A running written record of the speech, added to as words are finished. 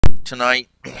tonight,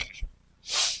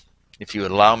 if you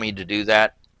would allow me to do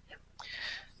that.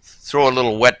 Throw a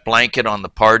little wet blanket on the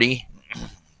party.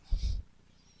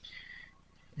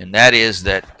 And that is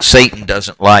that Satan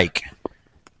doesn't like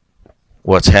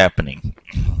what's happening.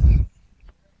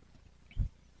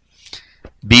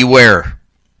 Beware.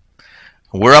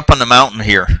 We're up on the mountain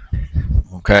here,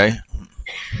 okay?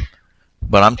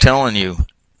 But I'm telling you,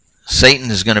 Satan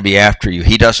is going to be after you.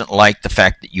 He doesn't like the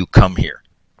fact that you come here.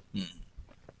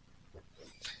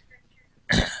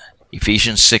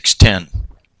 Ephesians 6:10.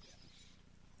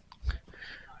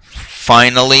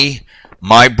 Finally,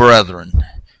 my brethren,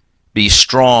 be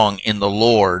strong in the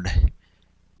Lord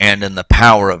and in the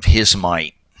power of his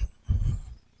might.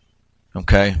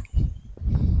 Okay?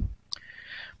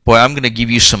 Boy, I'm going to give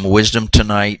you some wisdom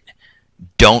tonight.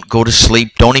 Don't go to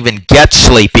sleep. Don't even get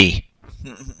sleepy.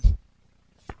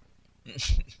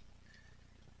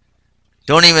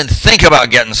 Don't even think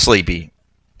about getting sleepy.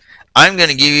 I'm going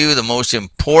to give you the most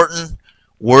important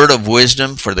word of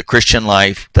wisdom for the Christian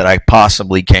life that I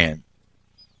possibly can.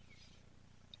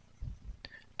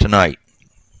 Tonight.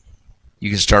 You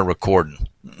can start recording.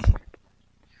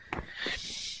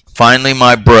 Finally,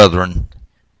 my brethren,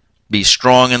 be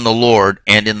strong in the Lord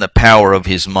and in the power of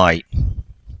his might.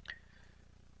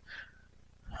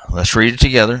 Let's read it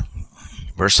together.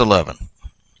 Verse 11.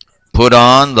 Put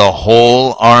on the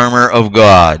whole armor of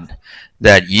God,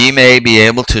 that ye may be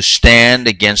able to stand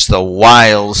against the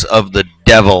wiles of the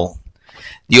devil.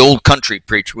 The old country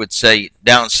preacher would say,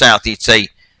 down south, he'd say,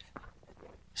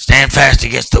 stand fast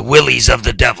against the willies of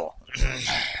the devil.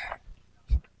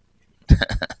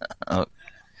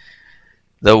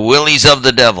 The willies of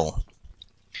the devil.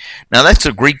 Now that's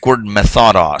a Greek word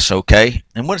methodos, okay?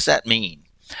 And what does that mean?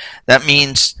 That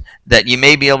means that you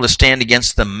may be able to stand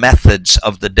against the methods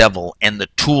of the devil and the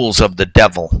tools of the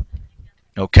devil.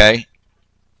 Okay?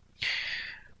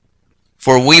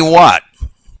 For we what?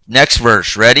 Next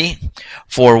verse, ready?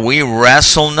 For we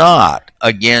wrestle not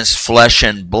against flesh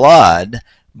and blood,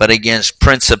 but against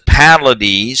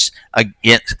principalities,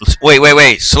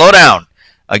 wait, slow down.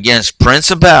 Against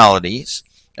principalities,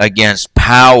 against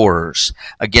powers,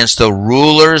 against the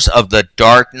rulers of the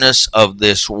darkness of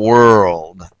this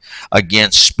world,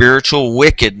 against spiritual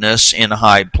wickedness in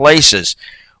high places.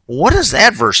 What does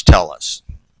that verse tell us?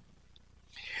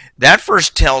 That verse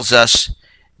tells us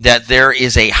that there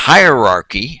is a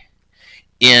hierarchy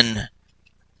in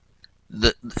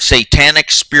the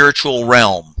satanic spiritual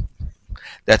realm,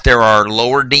 that there are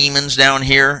lower demons down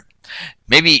here.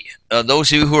 Maybe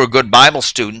those of you who are good Bible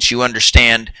students, you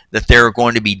understand that there are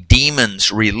going to be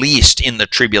demons released in the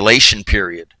tribulation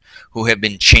period who have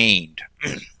been chained.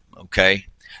 Okay?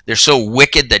 They're so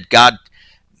wicked that God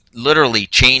literally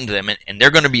chained them, and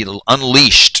they're going to be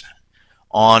unleashed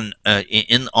on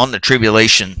the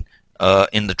tribulation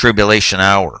in the tribulation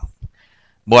hour.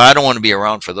 Boy, I don't want to be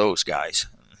around for those guys.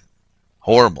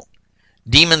 Horrible.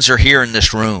 Demons are here in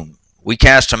this room. We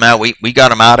cast them out. We got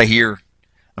them out of here.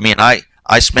 I mean, I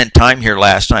spent time here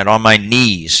last night on my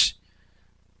knees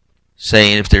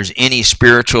saying, if there's any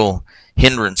spiritual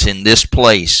hindrance in this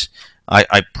place,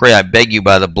 I pray, I beg you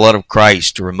by the blood of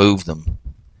Christ to remove them.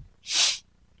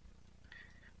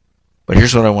 But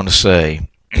here's what I want to say.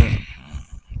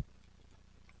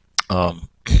 Well,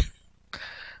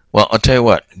 I'll tell you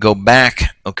what. Go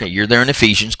back. Okay, you're there in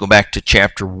Ephesians. Go back to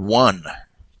chapter 1.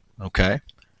 Okay?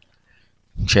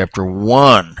 Chapter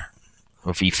 1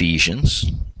 of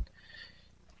Ephesians,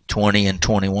 20 and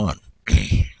 21.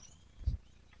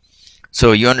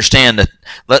 So you understand that.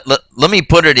 Let me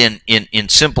put it in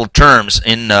simple terms,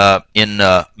 in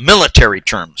military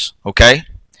terms. Okay,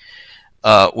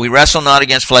 we wrestle not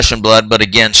against flesh and blood, but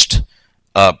against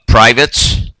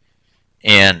privates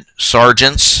and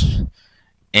sergeants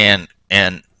and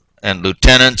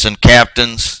lieutenants and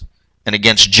captains, and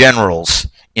against generals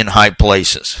in high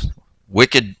places.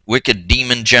 Wicked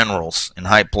demon generals in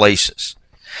high places.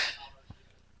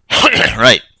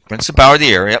 Right, Prince of Power of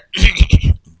the Air. Yep.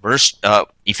 Verse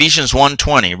Ephesians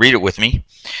 1:20. Read it with me.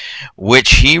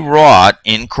 Which he wrought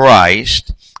in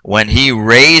Christ when he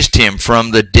raised him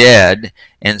from the dead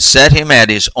and set him at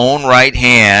his own right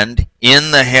hand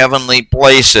in the heavenly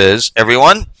places.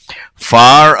 Everyone,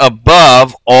 far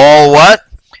above all what?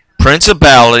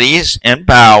 Principalities and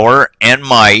power and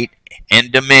might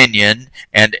and dominion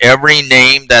and every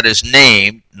name that is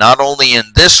named, not only in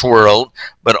this world,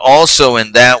 but also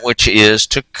in that which is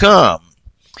to come.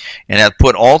 And hath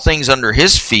put all things under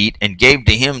his feet, and gave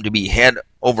to him to be head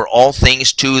over all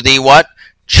things to the what?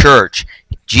 Church.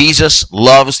 Jesus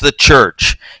loves the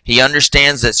church. He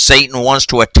understands that Satan wants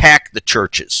to attack the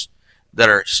churches that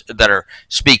are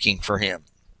speaking for him.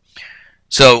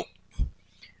 So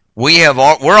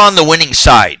we're on the winning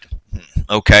side,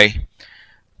 okay?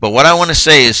 But what I want to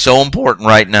say is so important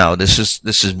right now. This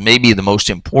is maybe the most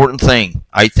important thing,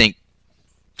 I think.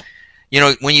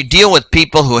 When you deal with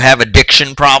people who have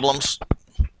addiction problems,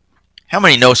 how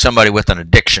many know somebody with an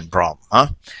addiction problem, huh?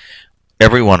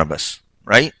 Every one of us,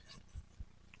 right?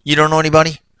 You don't know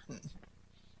anybody?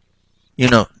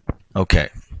 Okay.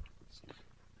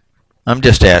 I'm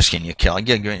just asking you, Kel. I'm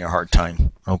giving you a hard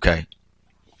time. Okay.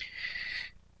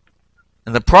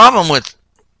 And the problem with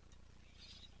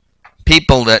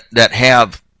people that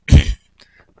have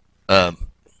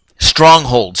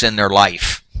strongholds in their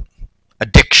life,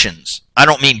 addictions. I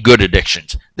don't mean good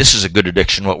addictions. This is a good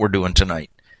addiction, what we're doing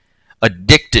tonight.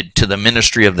 Addicted to the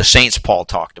ministry of the saints Paul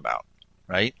talked about,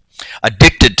 right?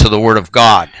 Addicted to the Word of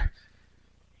God.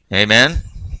 Amen?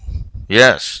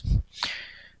 Yes.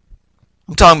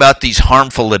 I'm talking about these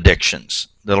harmful addictions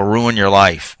that'll ruin your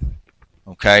life,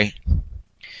 okay?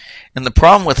 And the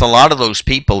problem with a lot of those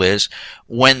people is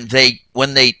when they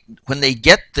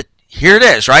get the, here it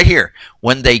is, right here,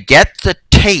 when they get the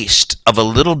taste of a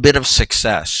little bit of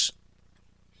success,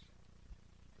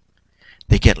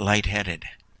 they get lightheaded.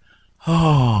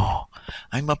 Oh,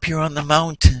 I'm up here on the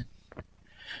mountain.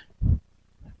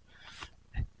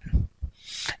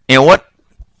 You know what?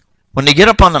 When they get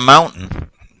up on the mountain,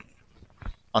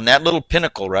 on that little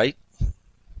pinnacle, right?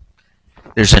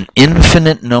 There's an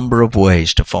infinite number of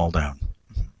ways to fall down.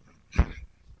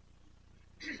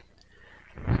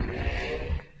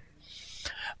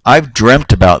 I've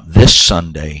dreamt about this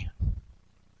Sunday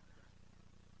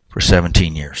for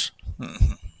 17 years.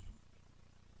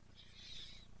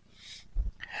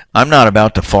 I'm not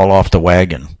about to fall off the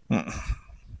wagon.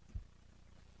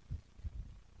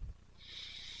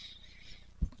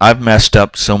 I've messed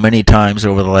up so many times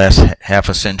over the last half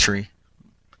a century.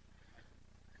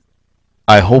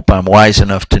 I hope I'm wise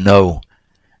enough to know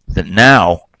that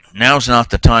now's not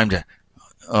the time to,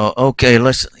 okay,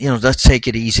 let's take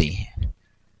it easy.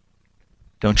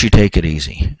 Don't you take it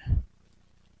easy.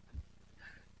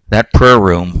 That prayer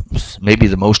room is maybe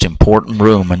the most important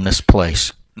room in this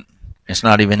place. It's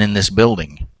not even in this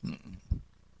building.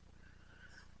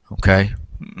 Okay?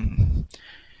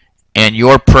 And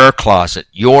your prayer closet,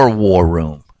 your war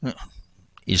room,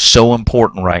 is so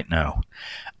important right now.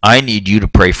 I need you to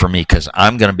pray for me because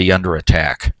I'm going to be under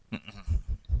attack.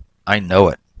 I know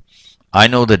it. I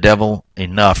know the devil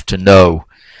enough to know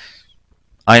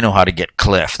I know how to get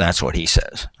Cliff. That's what he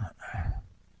says.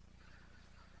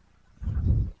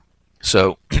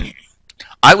 So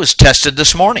I was tested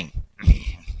this morning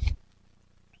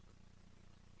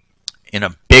in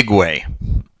a big way.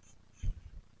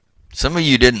 Some of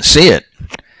you didn't see it,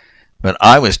 but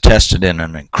I was tested in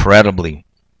an incredibly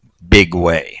big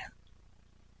way.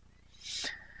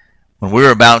 When we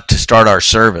were about to start our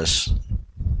service,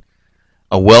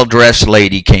 a well-dressed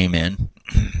lady came in,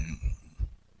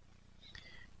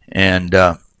 and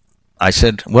I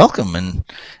said, "Welcome,"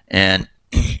 and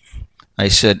I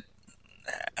said,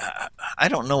 I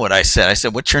don't know what I said. I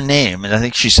said, "What's your name?" And I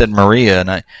think she said Maria,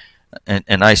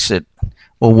 and I said,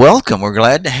 "Well, welcome. We're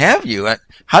glad to have you.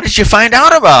 How did you find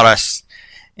out about us?"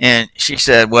 And she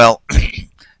said, "Well,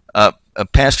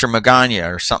 Pastor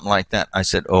Magana or something like that." I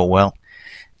said, "Oh well,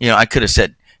 I could have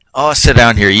said, oh, sit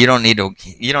down here. You don't need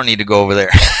to go over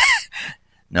there."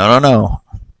 No.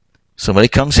 Somebody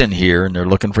comes in here and they're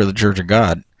looking for the Church of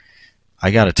God. I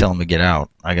got to tell them to get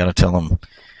out. I got to tell them,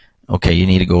 okay, you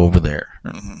need to go over there.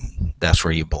 That's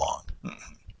where you belong.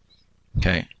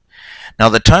 Okay. Now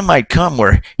the time might come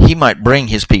where he might bring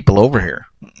his people over here.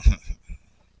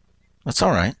 That's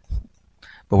all right.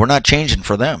 But we're not changing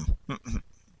for them.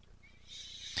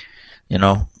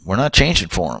 We're not changing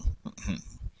for them.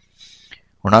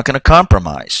 We're not going to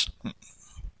compromise.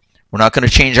 We're not going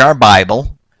to change our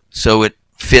Bible so it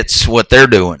fits what they're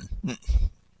doing.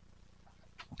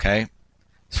 Okay?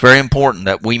 It's very important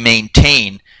that we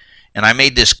maintain, and I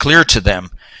made this clear to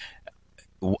them,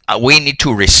 we need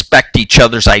to respect each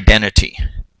other's identity.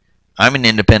 I'm an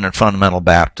independent fundamental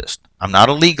Baptist. I'm not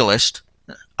a legalist.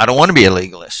 I don't want to be a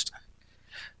legalist.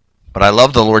 But I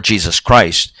love the Lord Jesus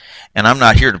Christ, and I'm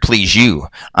not here to please you.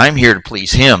 I'm here to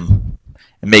please Him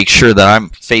and make sure that I'm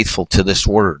faithful to this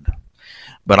word.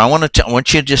 But I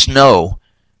want you to just know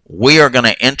we are going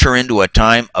to enter into a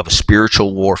time of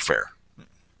spiritual warfare.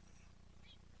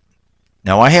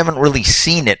 Now, I haven't really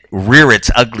seen it rear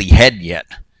its ugly head yet.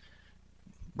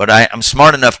 But I'm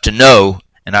smart enough to know,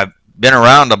 and I've been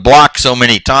around the block so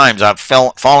many times, I've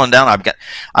fallen down.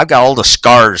 I've got all the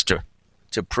scars to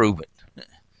prove it.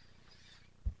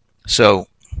 So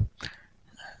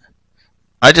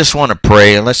I just want to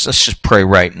pray. Let's just pray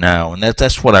right now, and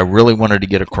that's what I really wanted to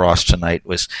get across tonight.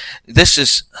 Was this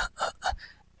is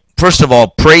first of all,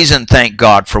 praise and thank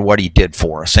God for what He did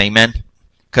for us. Amen.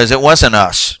 Because it wasn't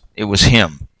us; it was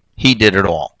Him. He did it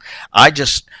all. I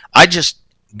just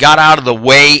got out of the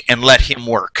way and let Him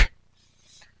work,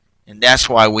 and that's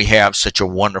why we have such a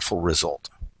wonderful result.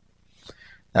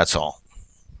 That's all.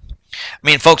 I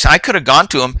mean, folks, I could have gone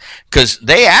to Him because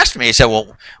they asked me. They said,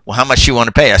 "Well, how much you want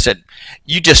to pay?" I said,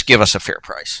 "You just give us a fair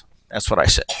price." That's what I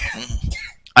said.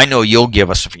 I know you'll give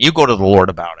us. You go to the Lord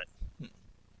about it.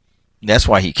 That's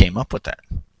why He came up with that.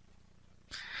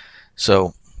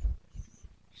 So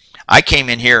I came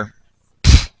in here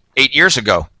 8 years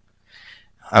ago.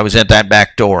 I was at that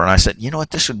back door, and I said, "You know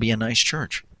what? This would be a nice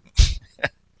church."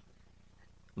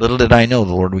 Little did I know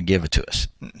the Lord would give it to us.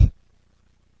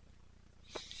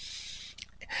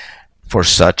 For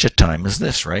such a time as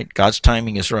this, right? God's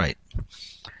timing is right.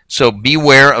 So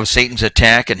beware of Satan's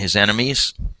attack and his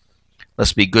enemies.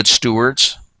 Let's be good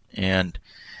stewards. And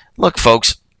look,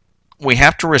 folks, we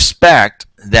have to respect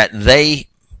that they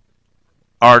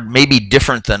are maybe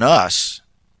different than us.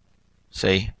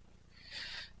 See?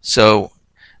 So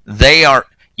they are,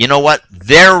 you know what?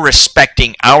 They're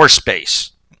respecting our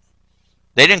space.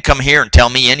 They didn't come here and tell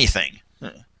me anything.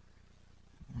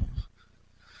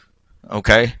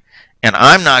 Okay? And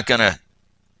I'm not gonna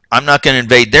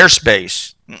invade their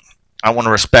space. I want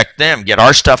to respect them, get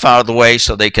our stuff out of the way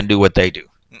so they can do what they do.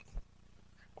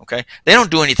 Okay? They don't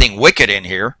do anything wicked in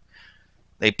here.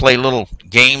 They play little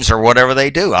games or whatever they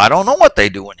do. I don't know what they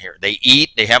do in here. They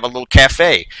eat. They have a little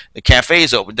cafe. The cafe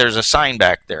is open. There's a sign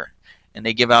back there. And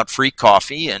they give out free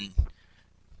coffee and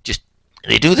just,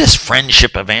 they do this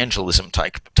friendship evangelism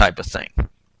type of thing.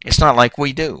 It's not like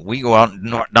we do. We go out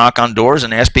and knock on doors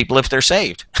and ask people if they're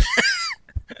saved.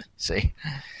 See?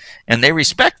 And they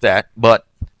respect that, but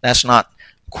that's not,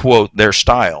 quote, their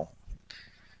style.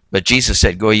 But Jesus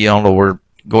said, go ye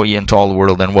into all the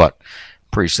world, and what?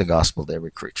 Preach the gospel to every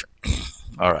creature.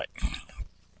 All right.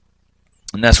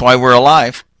 And that's why we're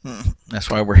alive.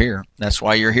 That's why we're here. That's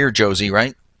why you're here, Josie,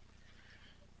 right?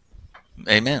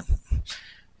 Amen.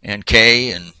 And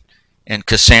Kay and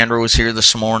Cassandra was here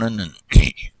this morning, and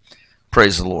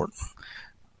praise the Lord.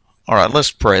 All right,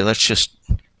 let's pray. Let's just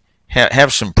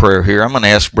have some prayer here. I'm going to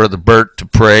ask Brother Bert to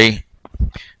pray.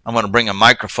 I'm going to bring a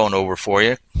microphone over for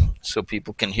you so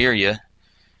people can hear you.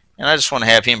 And I just want to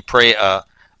have him pray a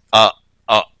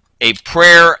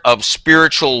prayer of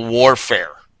spiritual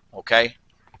warfare. Okay?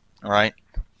 All right?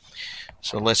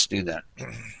 So let's do that.